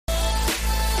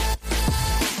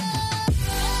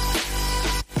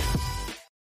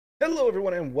Hello,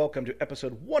 everyone, and welcome to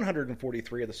episode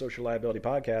 143 of the Social Liability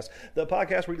Podcast, the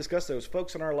podcast where we discuss those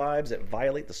folks in our lives that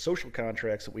violate the social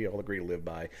contracts that we all agree to live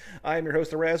by. I am your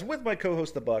host, the Raz, with my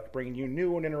co-host, the Buck, bringing you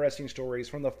new and interesting stories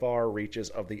from the far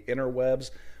reaches of the interwebs.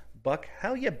 Buck,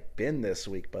 how you been this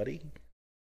week, buddy?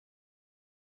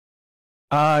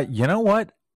 You know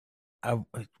what? A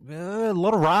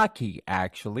little rocky,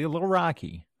 actually. A little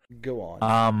rocky. Go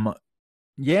on.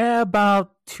 Yeah,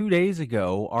 about 2 days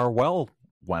ago, our well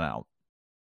went out.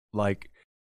 Like,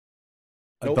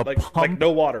 Nope, the like pump,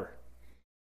 no water.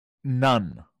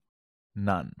 none.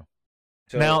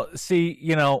 So, Now, see,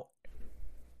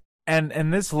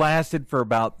 and this lasted for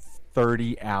about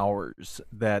 30 hours,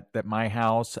 that my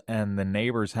house and the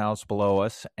neighbor's house below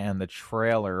us and the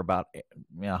trailer about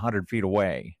 100 feet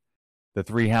away, the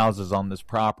three houses on this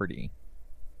property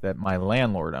that my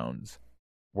landlord owns,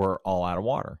 were all out of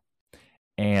water.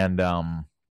 And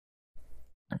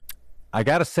I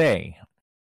gotta say,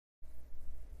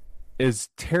 as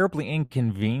terribly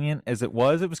inconvenient as it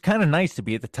was kind of nice to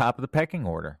be at the top of the pecking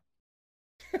order.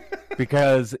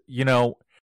 Because,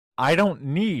 I don't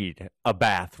need a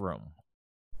bathroom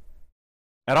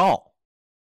at all.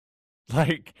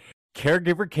 Like,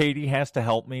 caregiver Katie has to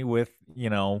help me with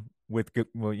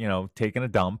taking a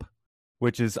dump,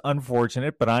 which is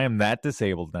unfortunate, but I am that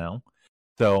disabled now.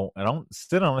 So I don't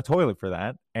sit on a toilet for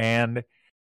that. And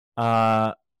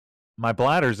my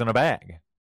bladder's in a bag.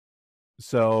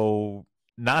 So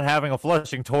not having a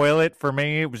flushing toilet for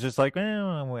me, it was just like,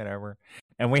 whatever.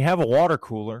 And we have a water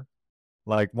cooler,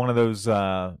 like one of those,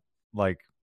 water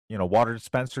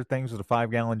dispenser things with a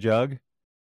 5-gallon jug.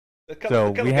 So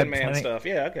we had man stuff.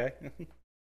 Yeah, okay.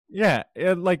 Yeah,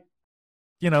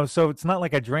 so it's not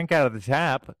like I drink out of the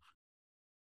tap.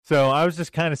 So I was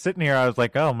just kind of sitting here. I was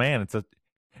like, oh man,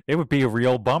 it would be a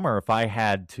real bummer if I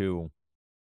had to.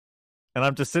 And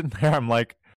I'm just sitting there. I'm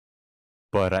like,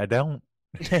 but I don't.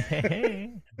 So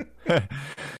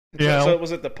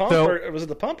was it the pump,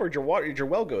 or did your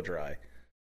well go dry?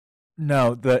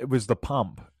 No, it was the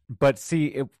pump. But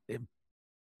see, it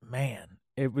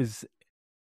was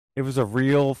a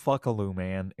real fuckaloo,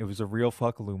 man. It was a real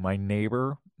fuckaloo. My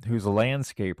neighbor, who's a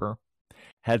landscaper,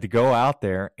 had to go out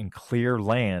there and clear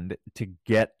land to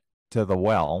get to the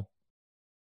well.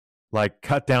 Like,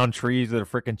 cut down trees with a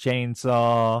freaking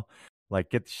chainsaw. Like,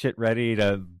 get the shit ready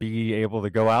to be able to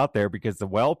go out there, because the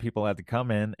well people had to come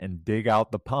in and dig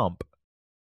out the pump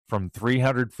from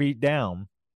 300 feet down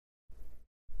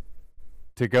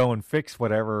to go and fix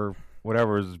whatever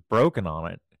was broken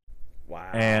on it.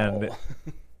 Wow. And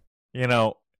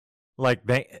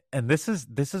this is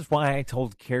why I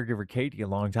told caregiver Katie a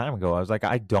long time ago. I was like,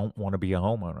 I don't want to be a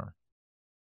homeowner.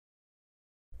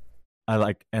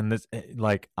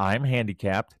 I'm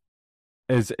handicapped.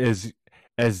 As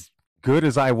good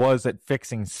as I was at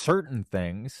fixing certain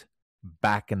things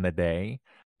back in the day,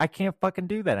 I can't fucking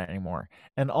do that anymore.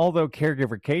 And although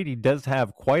caregiver Katie does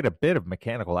have quite a bit of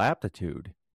mechanical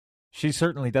aptitude, she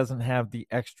certainly doesn't have the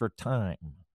extra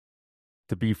time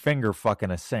to be finger fucking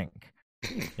a sink.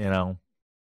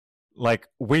 Like,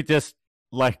 we just,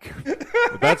 like,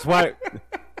 that's why,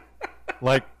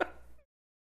 like,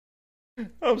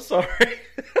 I'm sorry.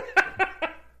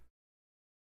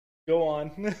 Go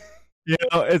on.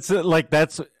 It's like,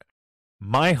 that's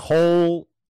my whole,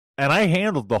 and I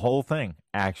handled the whole thing,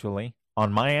 actually.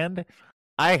 On my end,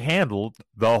 I handled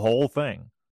the whole thing.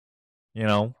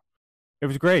 It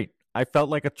was great. I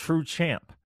felt like a true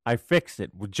champ. I fixed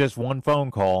it with just one phone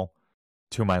call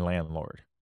to my landlord.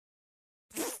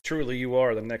 Truly, you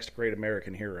are the next great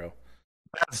American hero.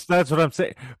 That's what I'm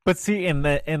saying. But see, in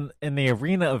the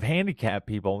arena of handicapped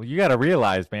people, you got to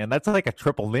realize, man, that's like a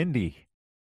triple Lindy.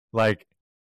 Like,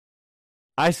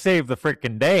 I saved the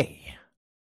freaking day.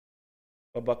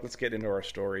 Well, Buck, let's get into our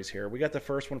stories here. We got the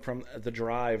first one from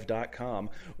thedrive.com.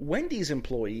 Wendy's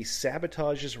employee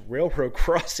sabotages railroad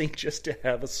crossing just to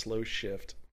have a slow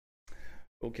shift.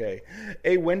 Okay.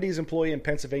 A Wendy's employee in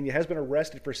Pennsylvania has been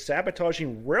arrested for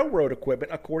sabotaging railroad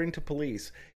equipment, according to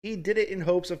police. He did it in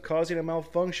hopes of causing a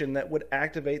malfunction that would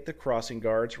activate the crossing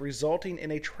guards, resulting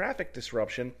in a traffic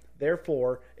disruption,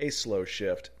 therefore a slow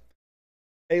shift.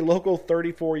 A local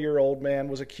 34-year-old man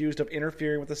was accused of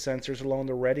interfering with the sensors along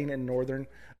the Reading and Northern,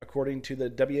 according to the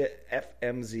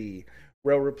WFMZ.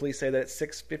 Railroad police say that at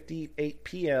 6:58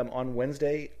 p.m. on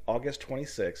Wednesday, August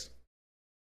 26th,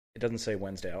 it doesn't say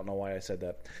Wednesday, I don't know why I said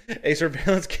that, a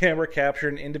surveillance camera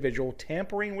captured an individual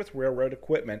tampering with railroad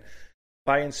equipment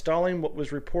by installing what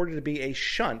was reported to be a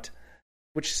shunt,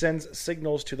 which sends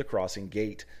signals to the crossing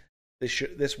gate.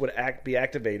 This would be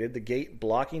activated. The gate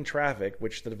blocking traffic,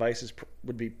 which the device's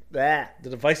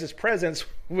presence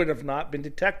would have not been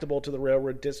detectable to the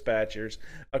railroad dispatchers,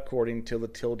 according to the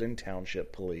Tilden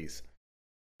Township Police.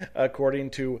 According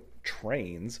to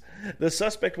Trains, the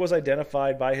suspect was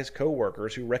identified by his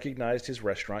co-workers who recognized his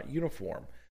restaurant uniform.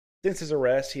 Since his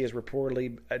arrest, he has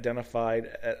reportedly identified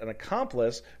an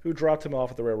accomplice who dropped him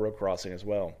off at the railroad crossing as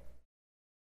well.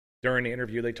 During the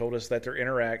interview, they told us that their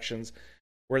interactions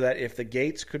were that if the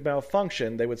gates could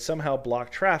malfunction, they would somehow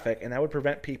block traffic, and that would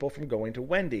prevent people from going to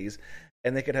Wendy's,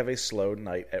 and they could have a slow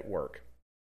night at work.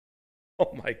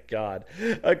 Oh my God.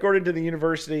 According to the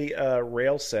University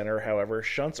Rail Center, however,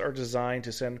 shunts are designed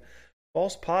to send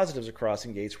false positives at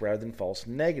crossing gates rather than false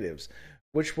negatives,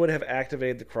 which would have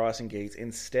activated the crossing gates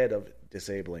instead of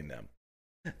disabling them.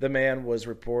 The man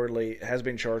has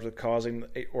been charged with causing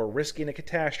or risking a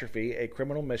catastrophe, a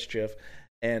criminal mischief,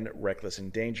 and reckless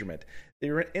endangerment.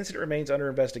 The incident remains under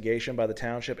investigation by the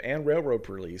township and railroad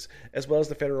police, as well as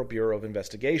the Federal Bureau of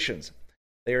Investigations.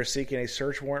 They are seeking a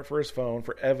search warrant for his phone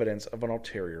for evidence of an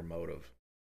ulterior motive.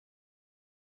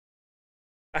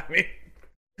 I mean,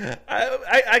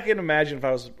 I can imagine if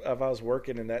I was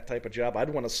working in that type of job, I'd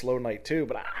want a slow night too.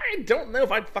 But I don't know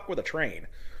if I'd fuck with a train.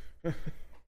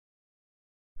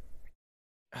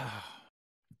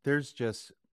 There's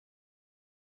just,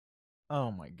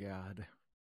 oh my God,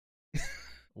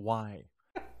 why?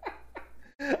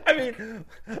 I mean,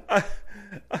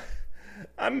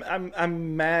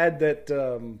 I'm mad that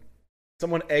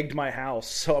someone egged my house,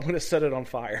 so I'm going to set it on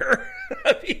fire.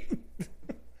 I mean,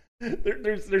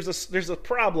 there's a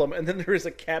problem, and then there is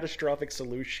a catastrophic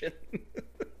solution.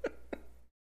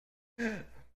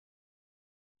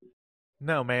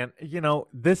 No, man. You know,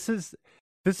 this is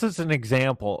an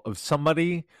example of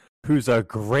somebody who's a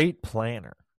great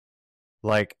planner.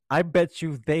 Like, I bet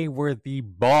you they were the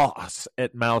boss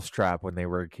at Mousetrap when they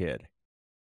were a kid.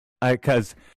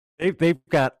 Because they've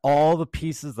got all the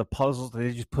pieces of the puzzles that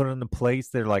they just put into place.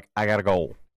 They're like, I got a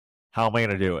goal. How am I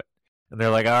going to do it? And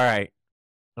they're like, all right,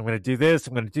 I'm going to do this,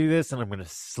 I'm going to do this, and I'm going to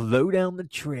slow down the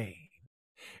train.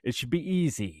 It should be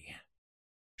easy.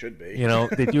 Should be. You know,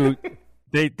 they do...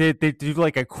 They do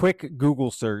like a quick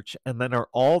Google search, and then are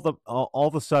all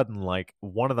of a sudden like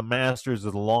one of the masters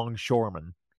of the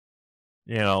longshoremen,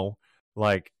 you know,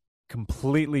 like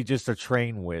completely just a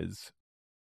train whiz.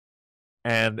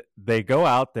 And they go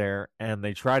out there and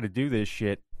they try to do this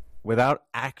shit without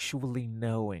actually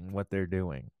knowing what they're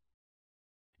doing.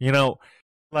 You know,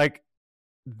 like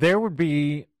there would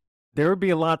be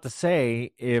a lot to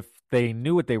say if they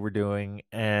knew what they were doing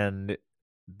and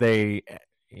they,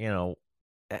 you know.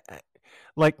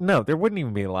 Like, no, there wouldn't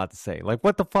even be a lot to say. Like,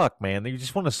 what the fuck, man? You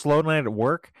just want a slow night at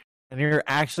work, and you're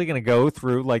actually going to go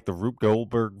through, like, the Rube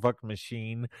Goldberg fucking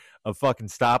machine of fucking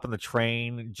stopping the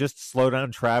train just to slow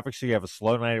down traffic so you have a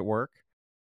slow night at work?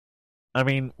 I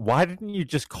mean, why didn't you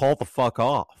just call the fuck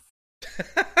off?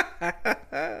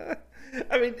 I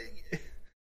mean,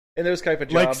 in those type of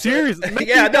jobs. Like, seriously.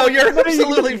 Yeah, no, you're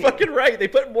absolutely fucking right. They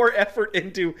put more effort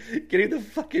into getting the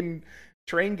fucking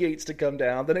train gates to come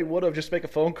down than they would have just make a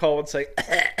phone call and say,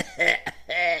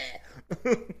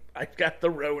 I've got the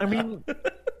road. I mean,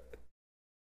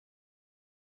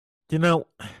 you know,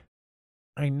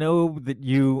 I know that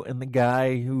you and the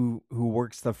guy who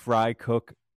works the fry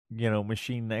cook, you know,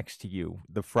 machine next to you,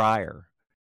 the fryer,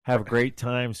 have a great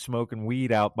time smoking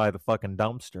weed out by the fucking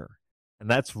dumpster. And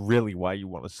that's really why you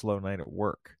want a slow night at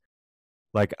work.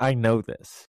 Like, I know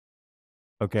this.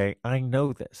 Okay, I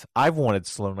know this. I've wanted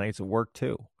slow nights at work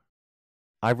too.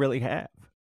 I really have.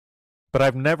 But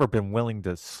I've never been willing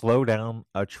to slow down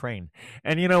a train.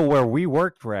 And you know where we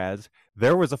worked, Raz,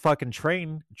 there was a fucking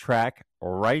train track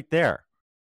right there.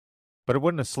 But it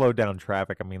wouldn't have slowed down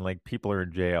traffic. I mean, like, people are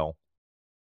in jail.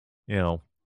 You know,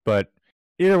 but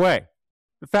either way,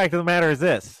 the fact of the matter is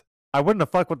this. I wouldn't have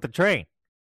fucked with the train.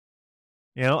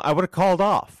 You know, I would have called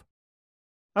off.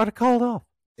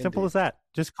 Simple as that.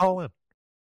 Just call in.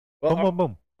 Well, boom, boom,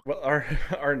 boom. Well,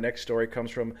 our next story comes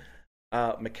from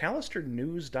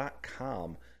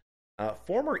McAllisterNews.com.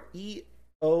 Former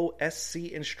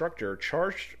EOSC instructor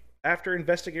charged after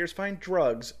investigators find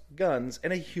drugs, guns,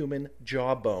 and a human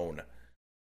jawbone.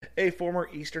 A former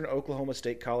Eastern Oklahoma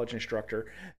State College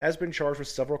instructor has been charged with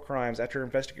several crimes after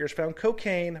investigators found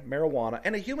cocaine, marijuana,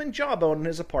 and a human jawbone in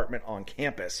his apartment on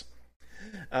campus.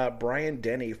 Brian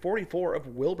Denny, 44,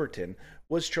 of Wilburton,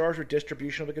 was charged with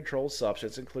distribution of a controlled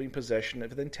substance, including possession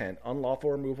with intent,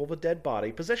 unlawful removal of a dead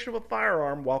body, possession of a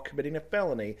firearm while committing a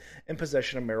felony, and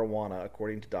possession of marijuana,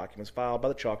 according to documents filed by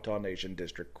the Choctaw Nation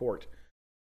District Court.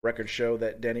 Records show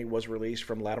that Denny was released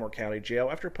from Latimer County Jail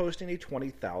after posting a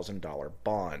 $20,000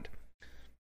 bond.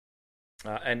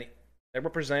 And a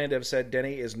representative said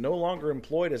Denny is no longer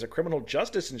employed as a criminal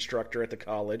justice instructor at the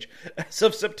college as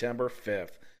of September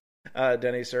 5th.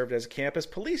 Denny served as campus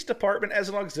police department as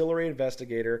an auxiliary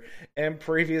investigator and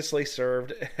previously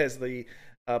served as the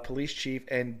police chief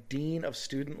and dean of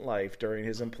student life during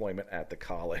his employment at the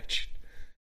college.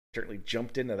 Certainly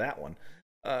jumped into that one.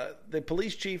 The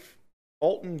police chief,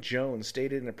 Alton Jones,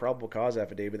 stated in a probable cause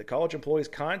affidavit that college employees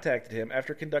contacted him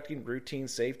after conducting routine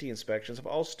safety inspections of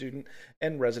all student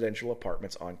and residential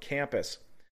apartments on campus.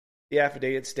 The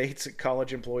affidavit states that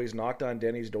college employees knocked on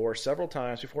Denny's door several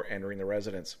times before entering the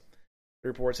residence. The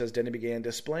report says Denny began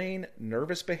displaying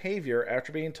nervous behavior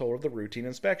after being told of the routine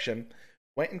inspection,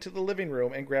 went into the living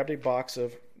room and grabbed a box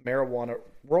of marijuana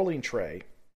rolling tray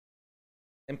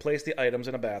and placed the items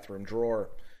in a bathroom drawer.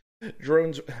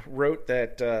 Jones wrote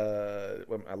that,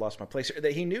 I lost my place here,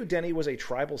 that he knew Denny was a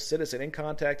tribal citizen and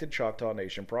contacted Choctaw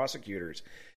Nation prosecutors.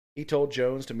 He told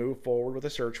Jones to move forward with a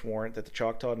search warrant that the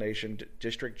Choctaw Nation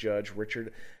District Judge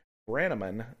Richard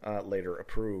Brannaman later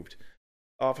approved.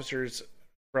 Officers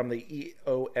from the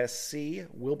EOSC,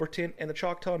 Wilburton, and the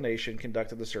Choctaw Nation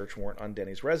conducted the search warrant on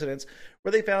Denny's residence,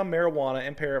 where they found marijuana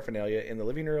and paraphernalia in the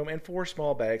living room and 4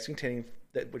 small bags containing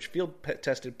which field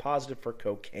tested positive for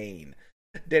cocaine.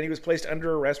 Denny was placed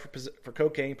under arrest for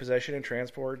cocaine possession and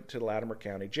transported to the Latimer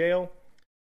County Jail.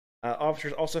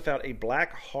 Officers also found a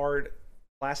black hard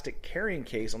plastic carrying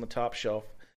case on the top shelf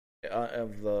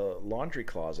of the laundry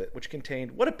closet, which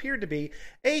contained what appeared to be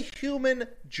a human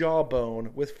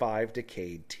jawbone with 5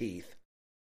 decayed teeth.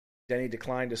 Denny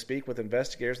declined to speak with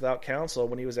investigators without counsel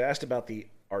when he was asked about the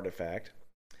artifact.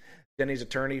 Denny's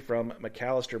attorney from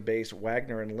McAllister-based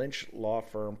Wagner and Lynch law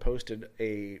firm posted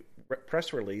a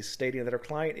press release stating that her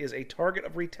client is a target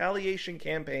of retaliation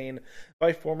campaign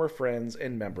by former friends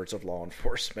and members of law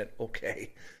enforcement.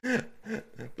 Okay.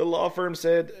 The law firm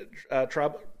said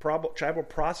tribal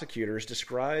prosecutors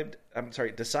decided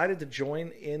to join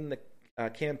in the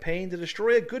campaign to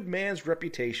destroy a good man's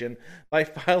reputation by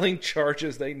filing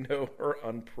charges they know are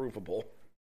unprovable.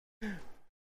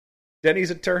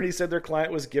 Denny's attorney said their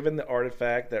client was given the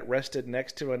artifact that rested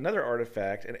next to another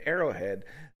artifact, an arrowhead,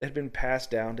 that had been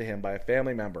passed down to him by a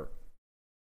family member.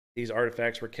 These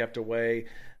artifacts were kept away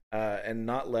and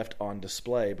not left on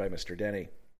display by Mr. Denny.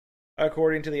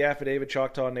 According to the affidavit,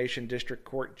 Choctaw Nation District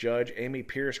Court Judge Amy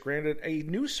Pierce granted a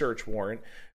new search warrant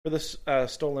for the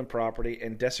stolen property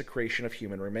and desecration of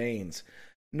human remains.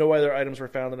 No other items were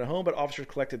found in the home, but officers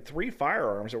collected 3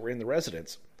 firearms that were in the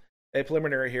residence. A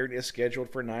preliminary hearing is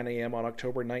scheduled for 9 a.m. on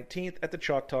October 19th at the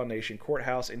Choctaw Nation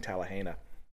Courthouse in Tallahena.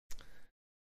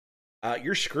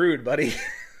 You're screwed, buddy.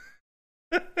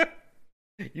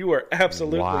 You are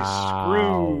absolutely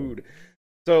screwed.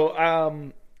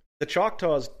 So, the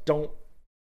Choctaws don't,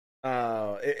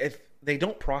 they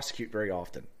don't prosecute very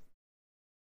often.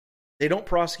 They don't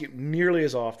prosecute nearly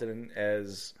as often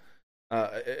as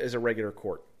a regular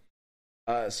court.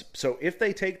 So if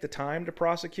they take the time to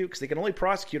prosecute, because they can only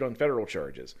prosecute on federal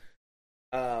charges,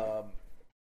 they're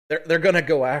going to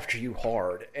go after you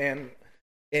hard. And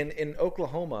in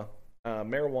Oklahoma,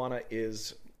 marijuana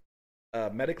is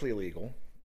medically legal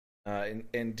and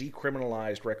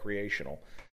decriminalized recreational.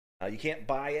 You can't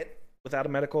buy it without a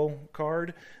medical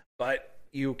card, but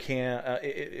you can.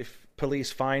 If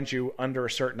police find you under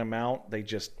a certain amount, they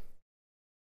just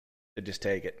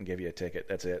take it and give you a ticket.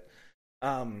 That's it.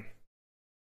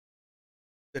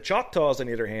 The Choctaws, on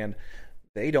the other hand,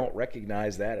 they don't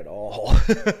recognize that at all.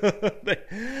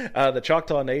 The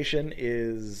Choctaw Nation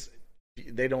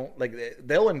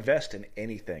they'll invest in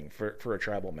anything for a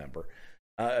tribal member.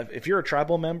 If you're a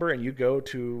tribal member and you go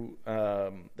to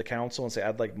the council and say,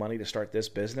 I'd like money to start this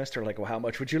business, they're like, well, how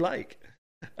much would you like?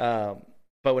 But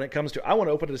when it comes to, I want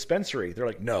to open a dispensary, they're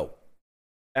like, no,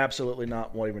 absolutely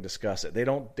not, won't even discuss it. They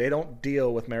don't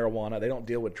deal with marijuana. They don't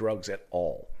deal with drugs at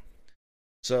all.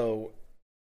 So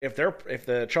if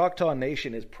the Choctaw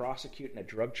Nation is prosecuting a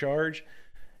drug charge,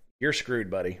 you're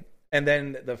screwed, buddy. And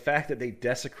then the fact that they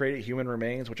desecrated human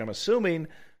remains, which I'm assuming,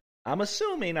 I'm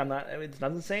not, it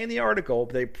doesn't say in the article,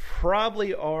 but they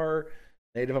probably are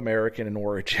Native American in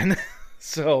origin.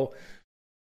 So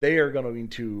they are going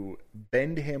to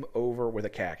bend him over with a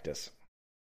cactus.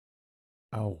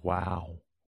 Oh, wow.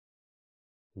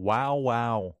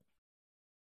 Wow.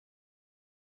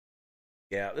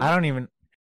 Yeah. I don't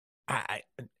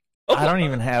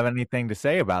even have anything to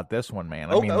say about this one,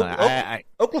 man.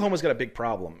 Oklahoma's got a big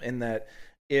problem in that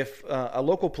if a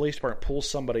local police department pulls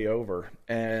somebody over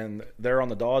and they're on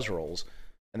the Dawes rolls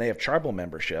and they have tribal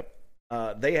membership,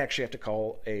 they actually have to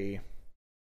call a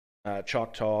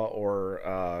Choctaw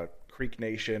or Creek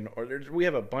Nation, or we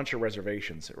have a bunch of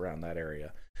reservations around that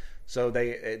area. So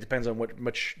it depends on what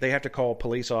much they have to call a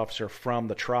police officer from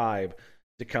the tribe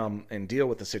to come and deal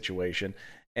with the situation.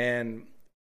 And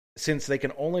since they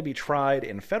can only be tried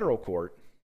in federal court,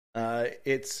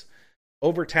 it's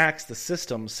overtaxed the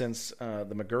system since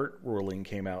the McGirt ruling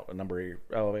came out a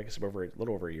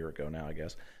little over a year ago now, I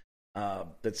guess,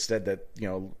 that said that,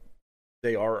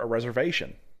 they are a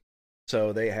reservation.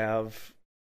 So they have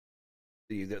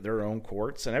their own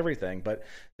courts and everything. But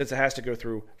since it has to go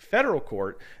through federal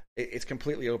court, it's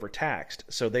completely overtaxed.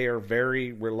 So they are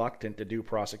very reluctant to do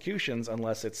prosecutions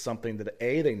unless it's something that,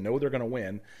 A, they know they're going to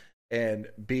win, and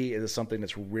B, it is something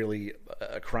that's really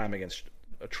a crime against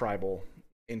a tribal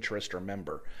interest or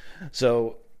member.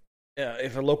 So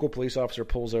if a local police officer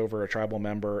pulls over a tribal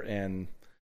member and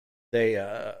they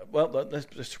let's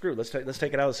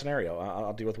take it out of the scenario.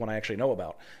 I'll deal with one I actually know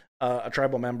about. A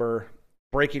tribal member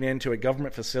breaking into a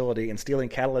government facility and stealing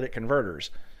catalytic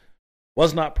converters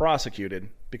was not prosecuted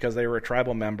because they were a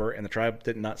tribal member and the tribe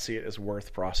did not see it as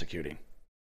worth prosecuting.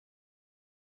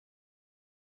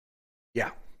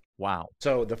 Yeah. Wow.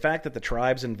 So the fact that the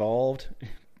tribe's involved,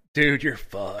 dude, you're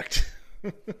fucked.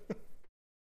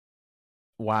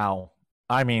 Wow.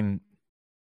 I mean,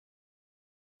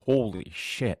 holy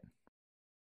shit.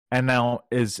 And now,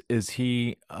 is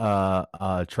he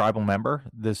a tribal member,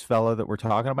 this fellow that we're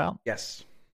talking about? Yes.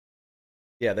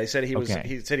 Yeah, they said he was. Okay.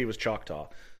 He said he was Choctaw.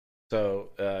 So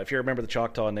if you remember the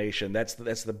Choctaw Nation, that's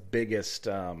the biggest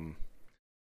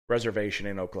reservation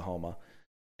in Oklahoma,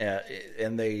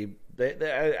 and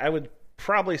I would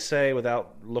probably say,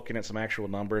 without looking at some actual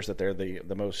numbers, that they're the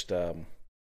most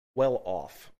well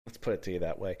off. Let's put it to you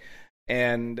that way,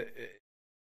 and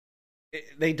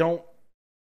they don't.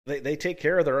 They take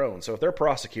care of their own. So if they're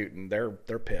prosecuting,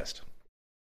 they're pissed.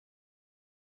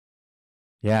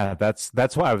 Yeah,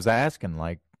 that's why I was asking.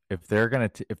 Like, if they're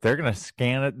gonna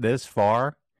scan it this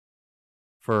far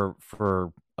for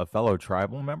a fellow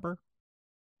tribal member,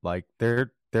 like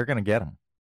they're gonna get him.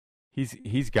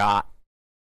 He's got.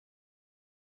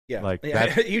 Yeah, like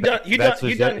you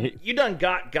done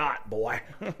got boy.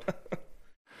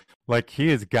 Like he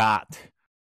has got.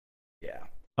 Yeah.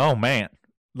 Oh man,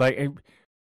 like.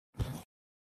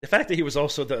 The fact that he was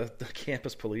also the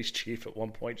campus police chief at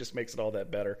one point just makes it all that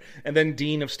better. And then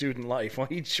dean of student life. Well,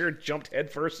 he sure jumped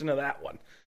headfirst into that one.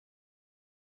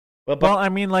 Well, I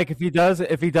mean, like if he does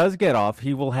get off,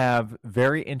 he will have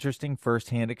very interesting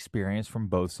firsthand experience from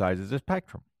both sides of the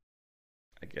spectrum.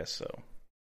 I guess so.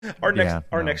 Our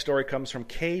next story comes from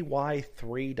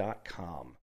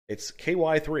ky3.com. It's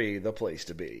KY3, the place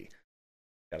to be.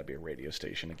 Got to be a radio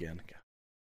station again.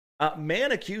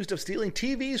 Man accused of stealing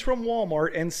TVs from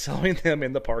Walmart and selling them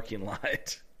in the parking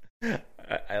lot.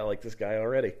 I like this guy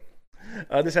already.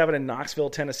 This happened in Knoxville,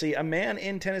 Tennessee. A man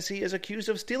in Tennessee is accused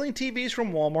of stealing TVs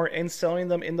from Walmart and selling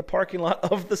them in the parking lot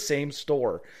of the same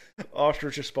store.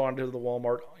 Officers responded to the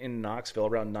Walmart in Knoxville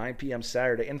around 9 p.m.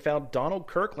 Saturday and found Donald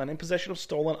Kirkland in possession of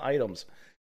stolen items.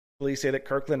 Police say that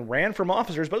Kirkland ran from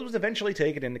officers but was eventually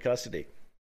taken into custody.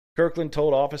 Kirkland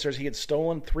told officers he had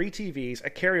stolen 3 TVs, a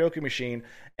karaoke machine,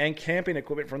 and camping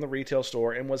equipment from the retail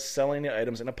store and was selling the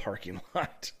items in a parking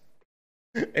lot.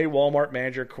 A Walmart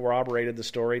manager corroborated the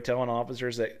story, telling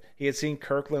officers that he had seen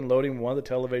Kirkland loading one of the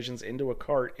televisions into a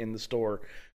cart in the store.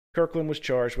 Kirkland was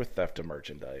charged with theft of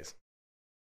merchandise.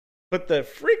 But the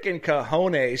freaking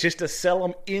cojones just to sell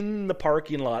them in the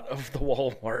parking lot of the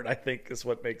Walmart, I think, is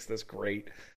what makes this great.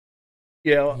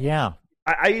 Yeah.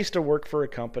 I used to work for a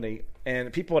company,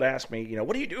 and people would ask me,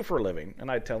 what do you do for a living? And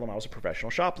I'd tell them I was a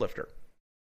professional shoplifter.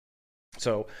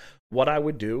 So what I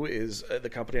would do is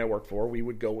the company I worked for, we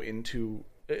would go into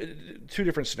 2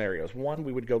 different scenarios. One,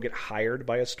 we would go get hired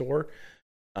by a store.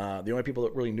 The only people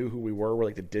that really knew who we were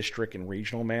like the district and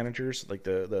regional managers. Like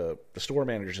the store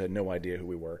managers had no idea who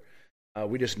we were.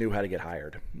 We just knew how to get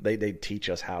hired. They'd teach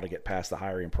us how to get past the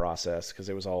hiring process because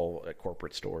it was all at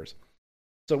corporate stores.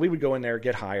 So we would go in there,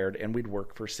 get hired, and we'd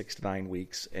work for 6 to 9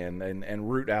 weeks and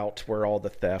root out where all the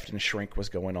theft and shrink was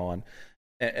going on,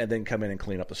 and then come in and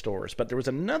clean up the stores. But there was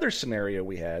another scenario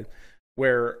we had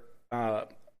where high-end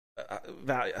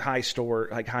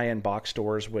box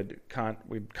stores would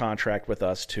contract with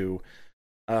us to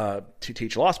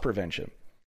teach loss prevention.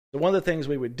 So one of the things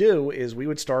we would do is we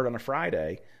would start on a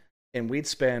Friday, and we'd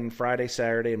spend Friday,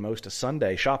 Saturday, and most of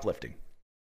Sunday shoplifting.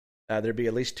 There'd be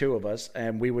at least 2 of us,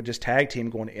 and we would just tag team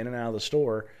going in and out of the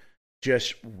store,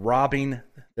 just robbing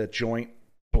the joint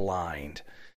blind.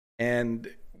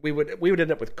 And we would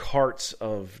end up with carts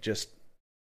of just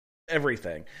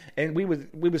everything. And we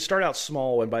would start out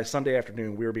small, and by Sunday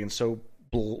afternoon, we were being so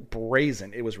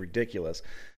brazen, it was ridiculous.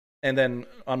 And then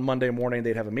on Monday morning,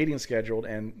 they'd have a meeting scheduled,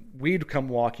 and we'd come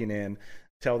walking in,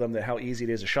 tell them that how easy it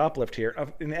is to shoplift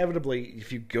here. Inevitably,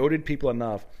 if you goaded people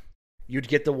enough, you'd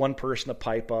get the one person to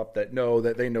pipe up that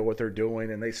they know what they're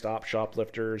doing and they stop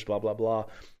shoplifters, blah, blah, blah.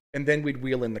 And then we'd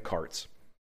wheel in the carts.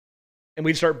 And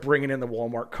we'd start bringing in the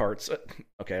Walmart carts.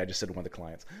 Okay, I just said one of the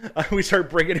clients. We start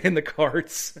bringing in the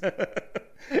carts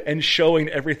and showing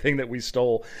everything that we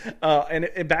stole.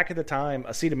 And back at the time,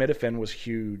 acetaminophen was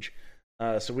huge.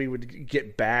 So we would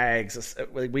get bags.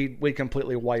 We'd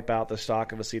completely wipe out the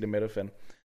stock of acetaminophen.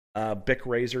 Bic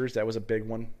razors, that was a big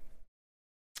one.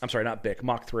 I'm sorry, not Bic,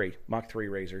 Mach 3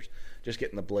 razors, just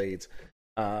getting the blades.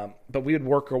 But we would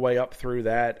work our way up through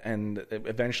that, and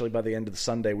eventually by the end of the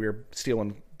Sunday, we were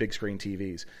stealing big screen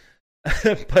TVs.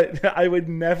 But I would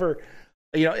never,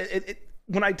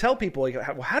 when I tell people, like,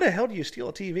 how the hell do you steal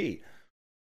a TV?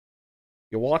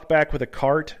 You walk back with a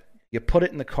cart, you put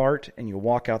it in the cart, and you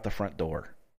walk out the front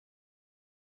door.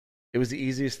 It was the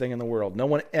easiest thing in the world. No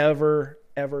one ever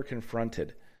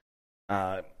confronted.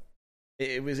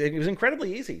 It was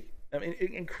incredibly easy. I mean,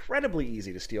 incredibly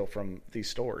easy to steal from these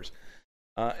stores.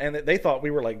 And they thought we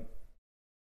were like,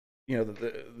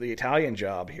 the Italian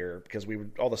job here because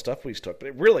all the stuff we took. But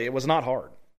it was not hard.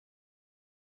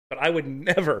 But I would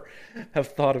never have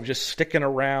thought of just sticking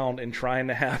around and trying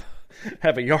to have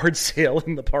a yard sale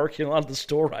in the parking lot of the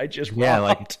store I just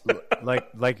robbed.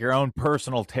 like your own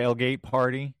personal tailgate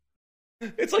party.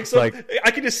 It's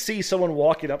I could just see someone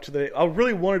walking up to I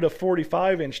really wanted a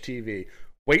 45-inch TV.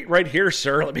 Wait right here,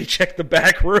 sir. Let me check the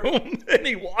back room. And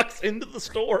he walks into the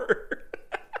store.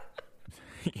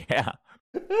 Yeah.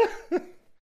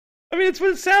 I mean, it's what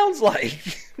it sounds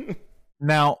like.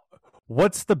 Now,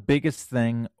 what's the biggest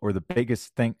thing or the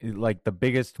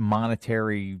biggest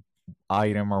monetary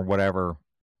item or whatever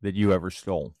that you ever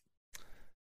stole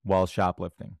while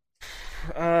shoplifting?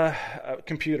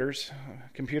 Computers.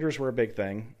 Computers were a big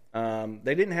thing.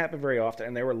 They didn't happen very often,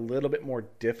 and they were a little bit more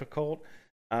difficult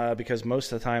because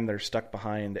most of the time they're stuck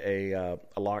behind a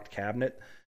locked cabinet.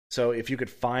 So if you could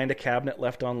find a cabinet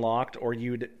left unlocked, or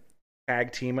you'd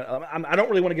tag team it. I don't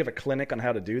really want to give a clinic on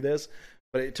how to do this,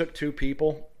 but it took two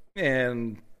people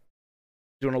and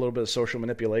doing a little bit of social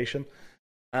manipulation.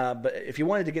 But if you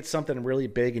wanted to get something really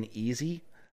big and easy,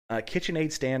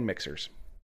 KitchenAid stand mixers.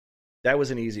 That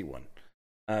was an easy one.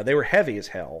 They were heavy as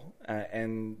hell,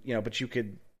 but you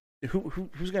could.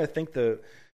 Who's going to think the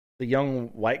young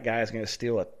white guy is going to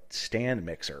steal a stand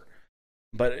mixer?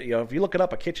 But if you look it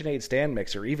up, a KitchenAid stand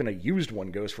mixer, even a used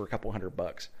one, goes for a couple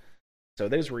 $100. So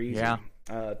those were easy. Yeah.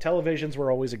 Televisions were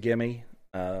always a gimme.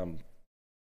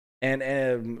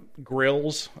 And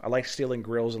grills. I like stealing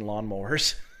grills and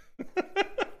lawnmowers.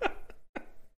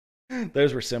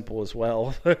 Those were simple as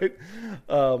well.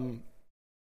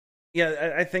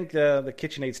 Yeah, I think the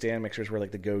KitchenAid stand mixers were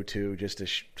like the go-to just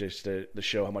to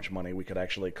show how much money we could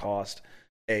actually cost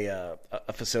a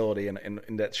facility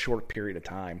in that short period of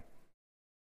time.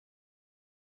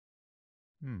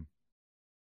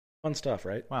 Fun stuff,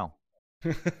 right? Wow.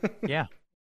 Yeah.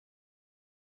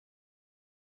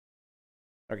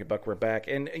 Okay, Buck, we're back,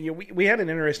 and we had an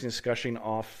interesting discussion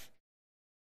off.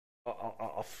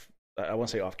 I won't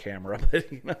say off camera, but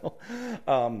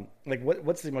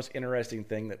what's the most interesting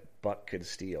thing that Buck could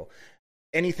steal?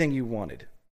 Anything you wanted.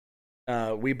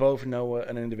 We both know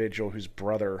an individual whose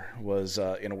brother was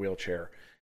in a wheelchair,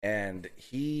 and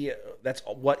that's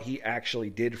what he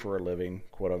actually did for a living,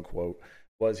 quote unquote.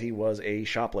 He was a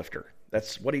shoplifter.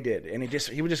 That's what he did, and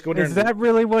he would just go in there. Is that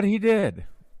really what he did?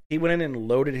 He went in and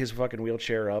loaded his fucking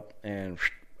wheelchair up, and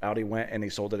out he went, and he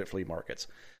sold it at flea markets.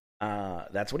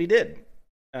 That's what he did.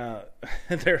 And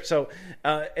that's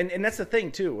the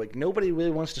thing too. Like, nobody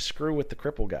really wants to screw with the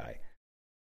cripple guy.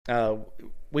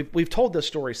 We've told this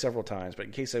story several times, but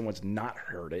in case anyone's not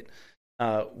heard it,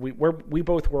 we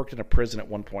both worked in a prison at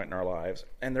one point in our lives,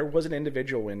 and there was an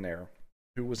individual in there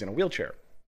who was in a wheelchair.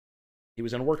 He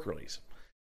was on work release,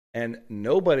 and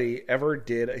nobody ever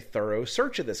did a thorough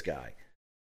search of this guy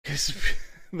because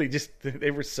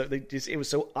it was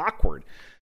so awkward.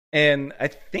 And I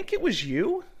think it was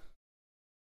you.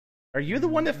 Are you the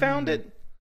one that found it?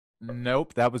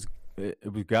 Nope, it was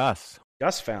Gus.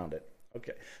 Gus found it.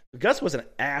 Okay, Gus was an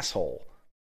asshole.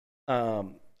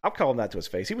 I'll call him that to his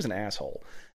face. He was an asshole.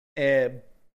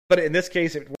 But in this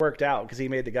case, it worked out because he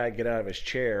made the guy get out of his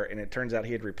chair, and it turns out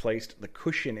he had replaced the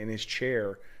cushion in his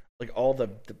chair, like all the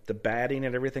batting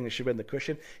and everything that should have been the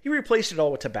cushion. He replaced it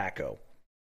all with tobacco.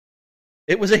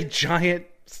 It was a giant,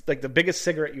 like the biggest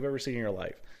cigarette you've ever seen in your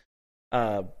life.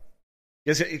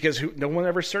 Because no one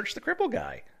ever searched the cripple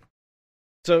guy.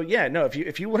 So yeah, no.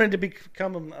 If you wanted to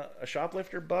become a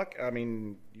shoplifter, Buck, I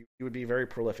mean, you would be very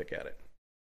prolific at it.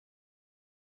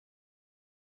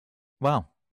 Well,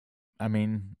 I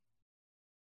mean,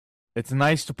 It's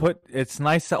nice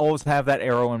to always have that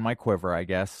arrow in my quiver, I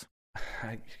guess.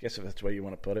 I guess if that's the way you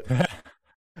want to put it.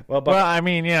 Well, I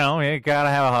mean, you gotta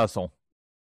have a hustle.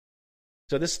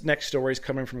 So this next story is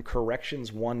coming from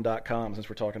corrections1.com, since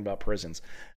we're talking about prisons.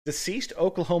 Deceased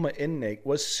Oklahoma inmate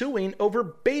was suing over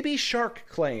baby shark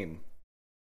claim.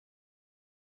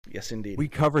 Yes, indeed. We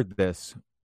covered this.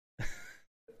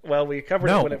 Well, we covered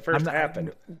it when it first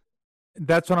happened.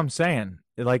 That's what I'm saying.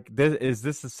 Like, is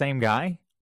this the same guy?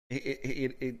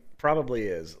 It probably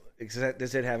is.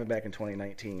 This did happen back in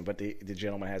 2019, but the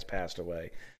gentleman has passed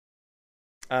away.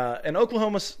 An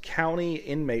Oklahoma County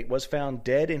inmate was found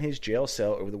dead in his jail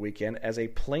cell over the weekend as a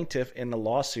plaintiff in the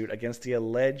lawsuit against the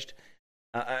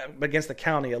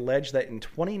county alleged that in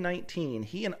 2019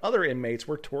 he and other inmates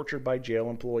were tortured by jail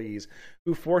employees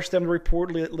who forced them to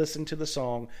reportedly listen to the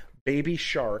song Baby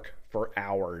Shark for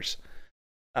hours.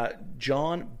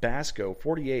 John Basco,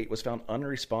 48, was found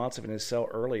unresponsive in his cell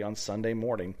early on Sunday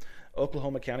morning.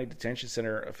 Oklahoma County Detention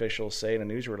Center officials say in a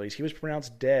news release he was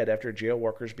pronounced dead after jail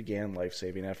workers began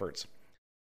life-saving efforts.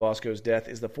 Bosco's death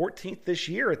is the 14th this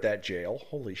year at that jail,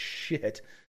 holy shit,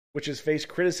 which has faced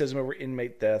criticism over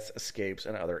inmate deaths, escapes,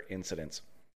 and other incidents.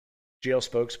 Jail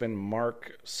spokesman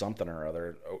Mark something or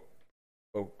other,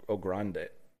 Grande,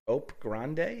 there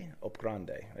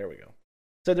we go,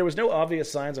 said there was no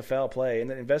obvious signs of foul play and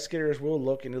that investigators will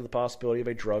look into the possibility of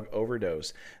a drug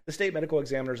overdose. The state medical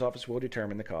examiner's office will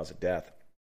determine the cause of death.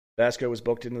 Basco was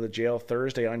booked into the jail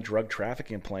Thursday on drug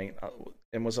trafficking complaint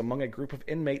and was among a group of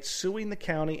inmates suing the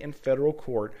county in federal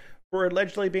court for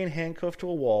allegedly being handcuffed to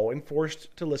a wall and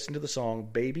forced to listen to the song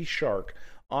Baby Shark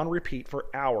on repeat for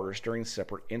hours during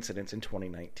separate incidents in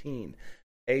 2019.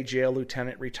 A jail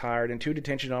lieutenant retired and 2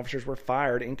 detention officers were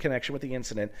fired in connection with the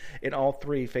incident, and all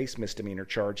 3 faced misdemeanor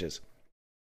charges.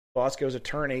 Bosco's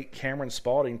attorney, Cameron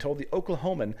Spaulding, told the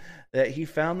Oklahoman that he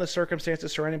found the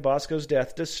circumstances surrounding Bosco's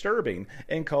death disturbing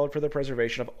and called for the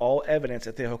preservation of all evidence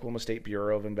at the Oklahoma State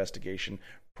Bureau of Investigation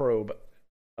probe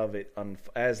of it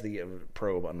as the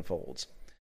probe unfolds.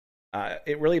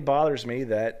 It really bothers me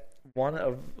that one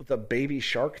of the baby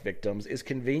shark victims is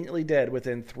conveniently dead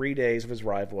within 3 days of his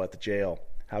arrival at the jail.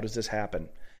 How does this happen?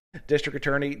 District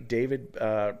Attorney David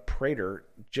Prater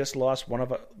just lost one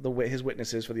of his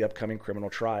witnesses for the upcoming criminal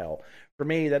trial. For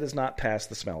me, that does not pass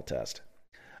the smell test.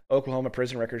 Oklahoma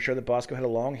prison records show that Bosco had a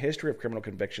long history of criminal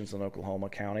convictions in Oklahoma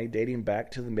County, dating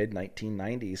back to the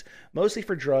mid-1990s, mostly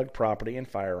for drug, property, and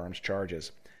firearms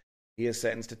charges. He is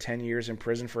sentenced to 10 years in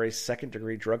prison for a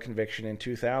second-degree drug conviction in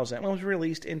 2000 and was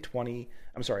released in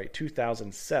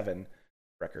 2007,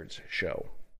 records show.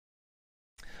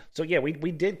 So yeah,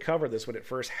 we did cover this when it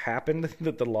first happened,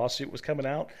 that the lawsuit was coming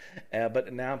out,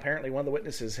 but now apparently one of the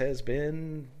witnesses has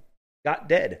got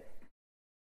dead.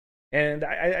 And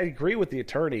I agree with the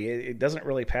attorney. It doesn't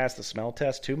really pass the smell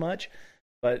test too much,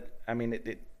 but I mean,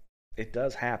 it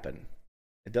does happen.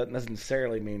 It doesn't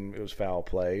necessarily mean it was foul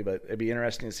play, but it'd be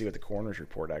interesting to see what the coroner's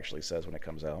report actually says when it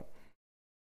comes out.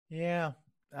 Yeah,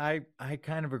 I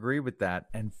kind of agree with that.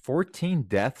 And 14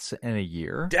 deaths in a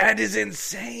year? That is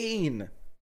insane.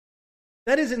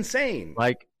 That is insane.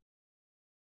 Like,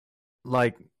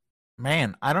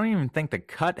 man, I don't even think the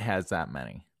Cut has that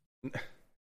many.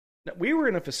 We were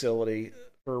in a facility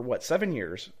for 7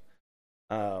 years.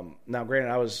 Now, granted,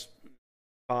 I was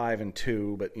 5 and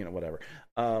 2, but whatever.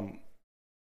 I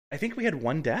think we had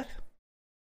 1 death.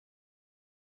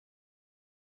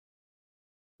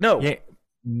 No, yeah,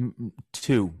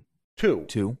 2.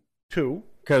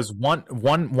 Because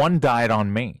one died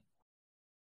on me.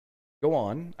 Go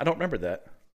on. I don't remember that.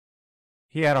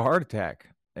 He had a heart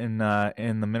attack in the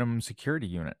minimum security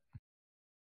unit.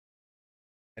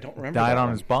 I don't remember. Died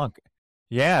on his bunk.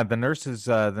 Yeah, the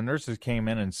nurses came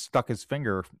in and stuck his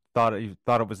finger. Thought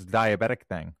it was a diabetic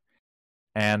thing,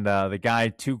 and the guy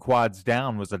 2 quads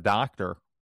down was a doctor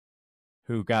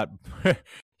who got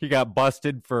he got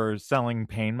busted for selling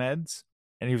pain meds,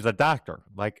 and he was a doctor,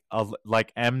 like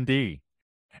MD.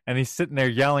 And he's sitting there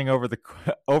yelling over the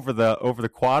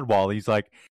quad wall. He's like,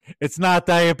 "It's not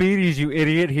diabetes, you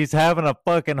idiot. He's having a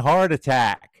fucking heart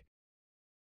attack."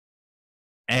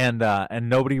 And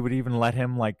nobody would even let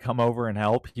him come over and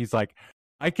help. He's like,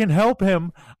 "I can help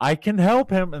him.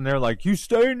 And they're like, "You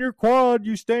stay in your quad.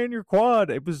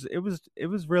 It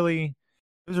was really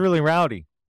rowdy.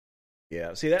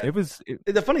 Yeah. See that?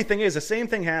 The funny thing is, the same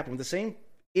thing happened with the same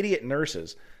idiot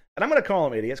nurses, and I'm going to call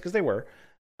them idiots because they were.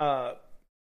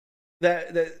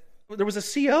 That there was a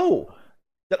CO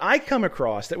that I come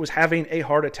across that was having a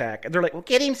heart attack, and they're like, "Well,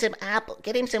 get him some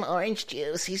orange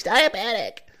juice. He's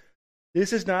diabetic."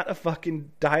 This is not a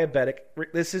fucking diabetic.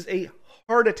 This is a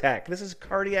heart attack. This is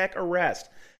cardiac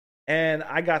arrest. And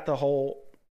I got the whole,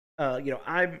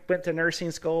 I went to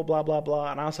nursing school, blah, blah,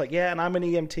 blah. And I was like, yeah, and I'm an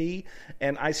EMT,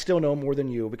 and I still know more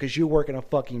than you because you work in a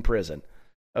fucking prison.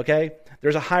 Okay?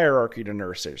 There's a hierarchy to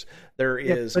nurses.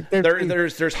 There's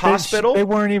hospital. They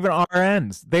weren't even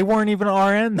RNs.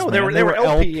 No, they were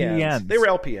LPNs. They were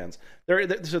LPNs.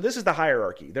 So this is the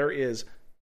hierarchy. There is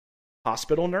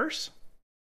hospital nurse.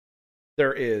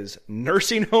 There is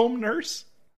nursing home nurse.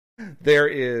 There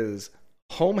is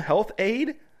home health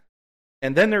aide.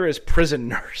 And then there is prison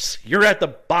nurse. You're at the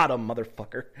bottom,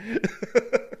 motherfucker.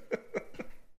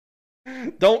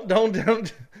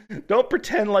 Don't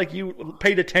pretend like you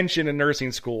paid attention in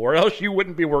nursing school, or else you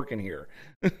wouldn't be working here.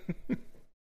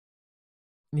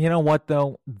 You know what,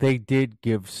 though? They did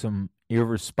give some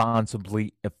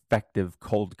irresponsibly effective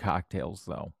cold cocktails,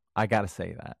 though. I gotta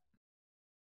say that.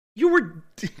 You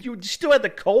still had the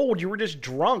cold. You were just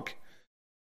drunk.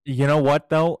 You know what,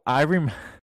 though? I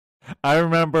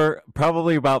remember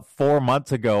probably about 4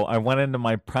 months ago, I went into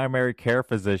my primary care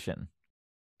physician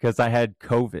because I had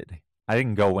COVID. I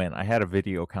didn't go in. I had a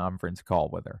video conference call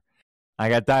with her. I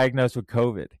got diagnosed with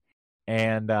COVID.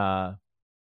 And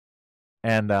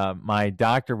my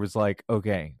doctor was like,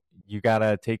 okay, you got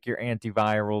to take your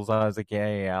antivirals. I was like,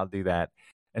 yeah, I'll do that.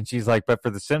 And she's like, but for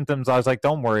the symptoms, I was like,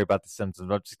 don't worry about the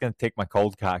symptoms. I'm just going to take my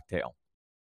cold cocktail.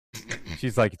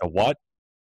 She's like, the what?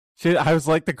 I was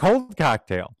like, the cold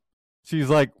cocktail. She's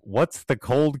like, what's the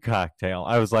cold cocktail?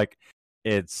 I was like,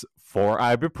 it's 4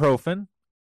 ibuprofen,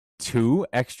 2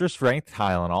 extra strength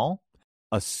Tylenol,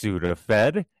 a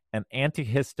Sudafed, an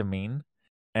antihistamine,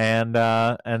 and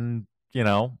a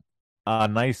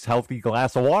nice healthy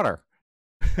glass of water.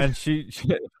 And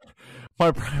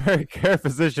my primary care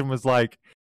physician was like,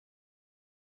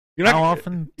 you're not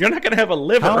going to have a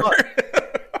liver.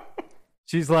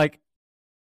 She's like,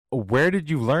 where did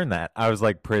you learn that? I was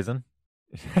like, prison.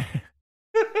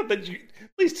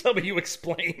 Please tell me you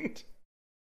explained.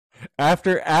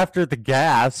 After the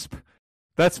gasp,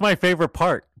 that's my favorite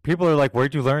part. People are like,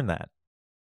 where'd you learn that?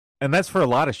 And that's for a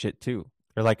lot of shit too.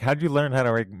 They're like, how'd you learn how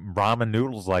to make ramen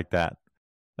noodles like that?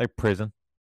 Like prison.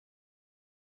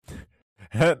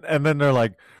 And then they're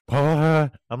like,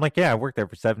 I'm like, yeah, I worked there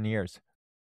for 7 years.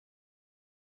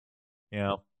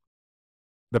 The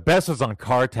best was on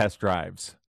car test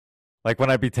drives. Like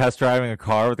when I'd be test driving a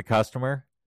car with a customer,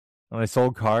 when I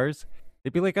sold cars,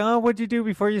 they'd be like, oh, what'd you do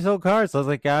before you sold cars? I was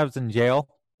like, I was in jail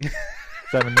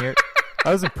 7 years.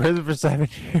 I was in prison for 7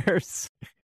 years.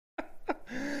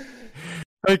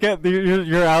 Like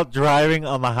you're out driving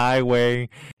on the highway.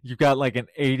 You've got like an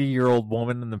 80-year-old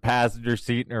woman in the passenger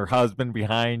seat and her husband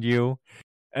behind you.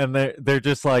 And they're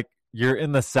just like, you're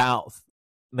in the South.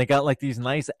 And they got like these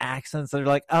nice accents. They're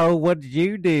like, oh, what did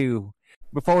you do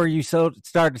before you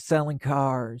started selling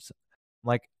cars? I'm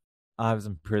like, I was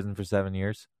in prison for 7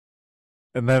 years.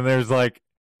 And then there's like,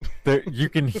 you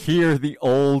can hear the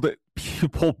old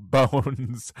pupil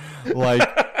bones, like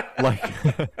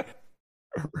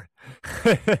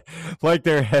like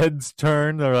their heads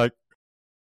turn. They're like,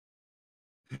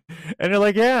 and they're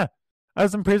like, yeah, I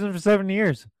was in prison for 7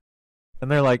 years. And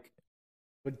they're like,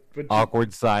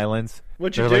 awkward silence.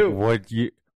 What'd you do? Like,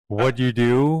 what'd you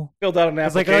do? Filled out an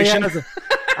application.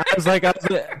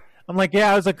 I'm like,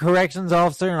 yeah, I was a corrections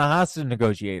officer and a hostage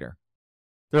negotiator.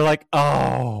 They're like,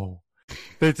 oh,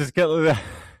 they just get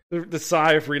the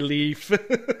sigh of relief.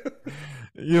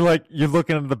 You're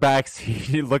looking in the back seat.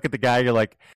 You look at the guy. You're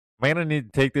like, man, I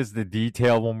need to take this to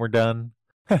detail when we're done.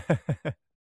 God.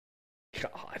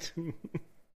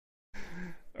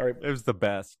 All right. It was the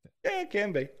best. Yeah, it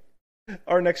can be.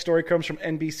 Our next story comes from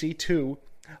NBC2.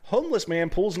 Homeless man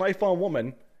pulls knife on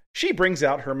woman. She brings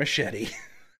out her machete.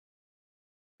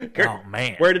 Oh,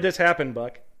 man. Where did this happen,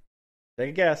 Buck? Take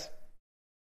a guess.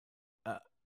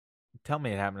 Tell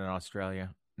me it happened in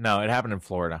Australia. No, it happened in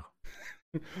Florida.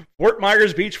 Fort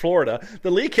Myers Beach, Florida. The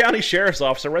Lee County Sheriff's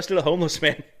Office arrested a homeless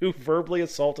man who verbally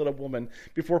assaulted a woman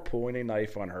before pulling a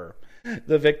knife on her.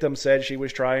 The victim said she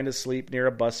was trying to sleep near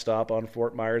a bus stop on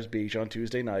Fort Myers Beach on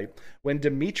Tuesday night when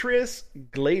Demetrius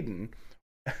Gladen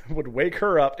would wake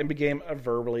her up and began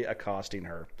verbally accosting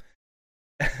her.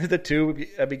 The two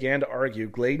began to argue.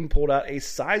 Gladen pulled out a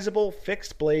sizable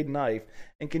fixed-blade knife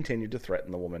and continued to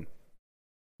threaten the woman.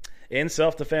 In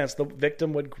self-defense, the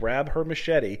victim would grab her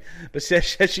machete, but said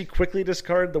she quickly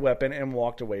discarded the weapon and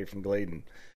walked away from Gladen.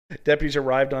 Deputies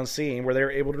arrived on scene where they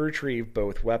were able to retrieve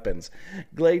both weapons.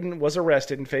 Gladen was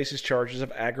arrested and faces charges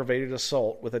of aggravated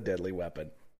assault with a deadly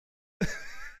weapon.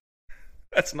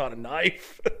 That's not a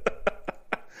knife.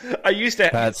 I used to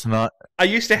have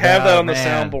that on the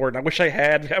soundboard. And I wish I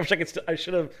had. I wish I could. I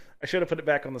should have put it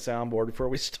back on the soundboard before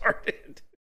we started.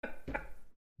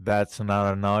 That's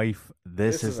not a knife.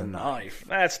 This is is a a knife.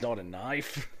 That's not a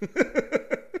knife.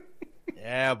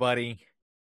 Yeah, buddy.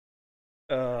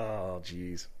 Oh,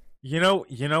 jeez. You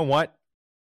know what?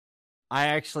 I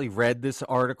actually read this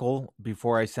article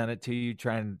before I sent it to you,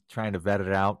 trying to vet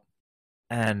it out,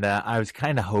 and I was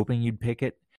kind of hoping you'd pick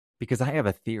it because I have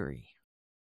a theory.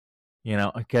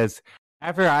 Because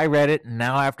after I read it, and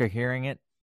now after hearing it,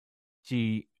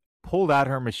 she pulled out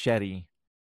her machete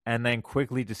and then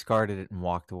quickly discarded it and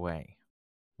walked away.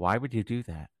 Why would you do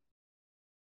that?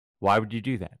 Why would you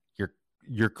do that?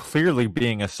 You're clearly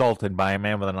being assaulted by a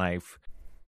man with a knife.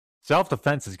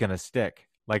 Self-defense is going to stick.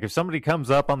 Like if somebody comes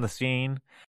up on the scene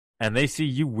and they see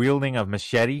you wielding a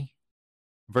machete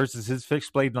versus his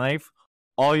fixed blade knife,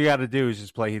 all you got to do is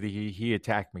just play the he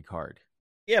attacked me card.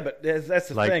 Yeah, but that's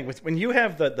the thing. When you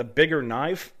have the bigger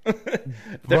knife,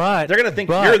 they're going to think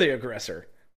you're the aggressor.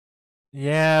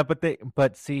 Yeah,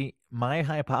 but see, my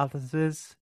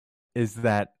hypothesis is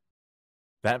that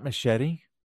machete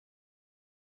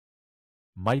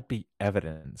might be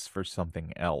evidence for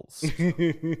something else.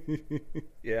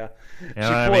 Yeah. She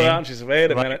pulled it out and she said,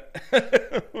 wait a minute.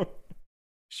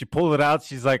 She pulled it out.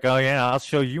 She's like, oh, yeah, I'll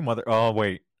show you, mother. Oh,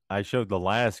 wait. I showed the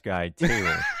last guy,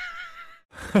 too.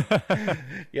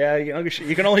 Yeah,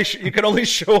 you can only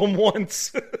show him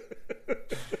once.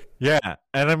 Yeah.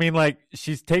 And I mean, like,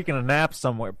 she's taking a nap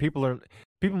somewhere. People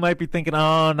might be thinking,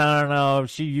 oh, no.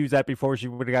 She used that before she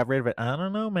would have got rid of it. I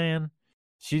don't know, man.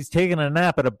 She's taking a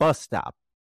nap at a bus stop.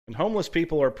 And homeless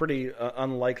people are pretty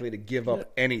unlikely to give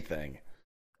up anything.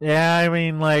 Yeah, I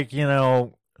mean, like, As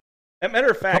a matter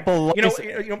of fact,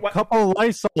 couple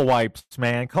Lysol wipes,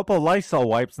 man. Couple Lysol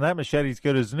wipes, and that machete's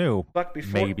good as new. Buck,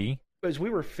 before, maybe. As we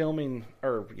were taping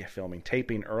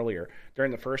earlier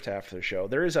during the first half of the show,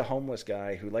 there is a homeless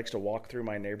guy who likes to walk through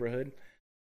my neighborhood.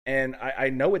 And I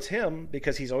know it's him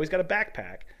because he's always got a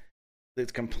backpack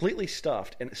that's completely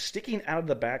stuffed, and sticking out of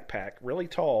the backpack, really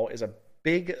tall, is a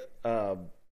big,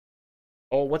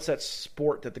 what's that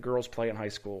sport that the girls play in high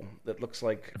school that looks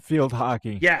like... Field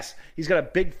hockey. Yes, he's got a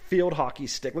big field hockey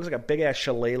stick. Looks like a big-ass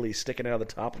shillelagh sticking out of the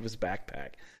top of his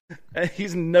backpack.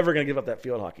 He's never going to give up that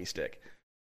field hockey stick.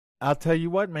 I'll tell you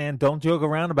what, man, don't joke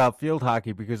around about field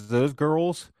hockey because those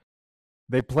girls,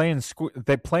 they play in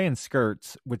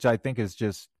skirts, which I think is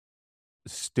just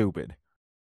stupid.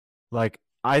 Like,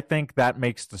 I think that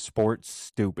makes the sport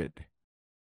stupid.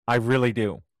 I really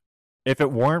do. If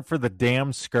it weren't for the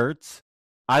damn skirts,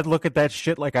 I'd look at that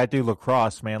shit like I do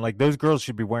lacrosse, man. Like, those girls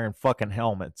should be wearing fucking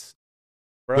helmets.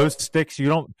 Bro. Those sticks, you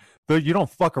don't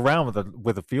fuck around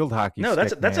with a field hockey stick. No,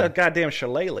 that's a goddamn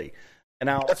shillelagh. And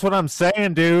now, that's what I'm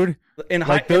saying, dude.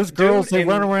 Those girls, they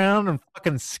run around in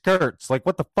fucking skirts. Like,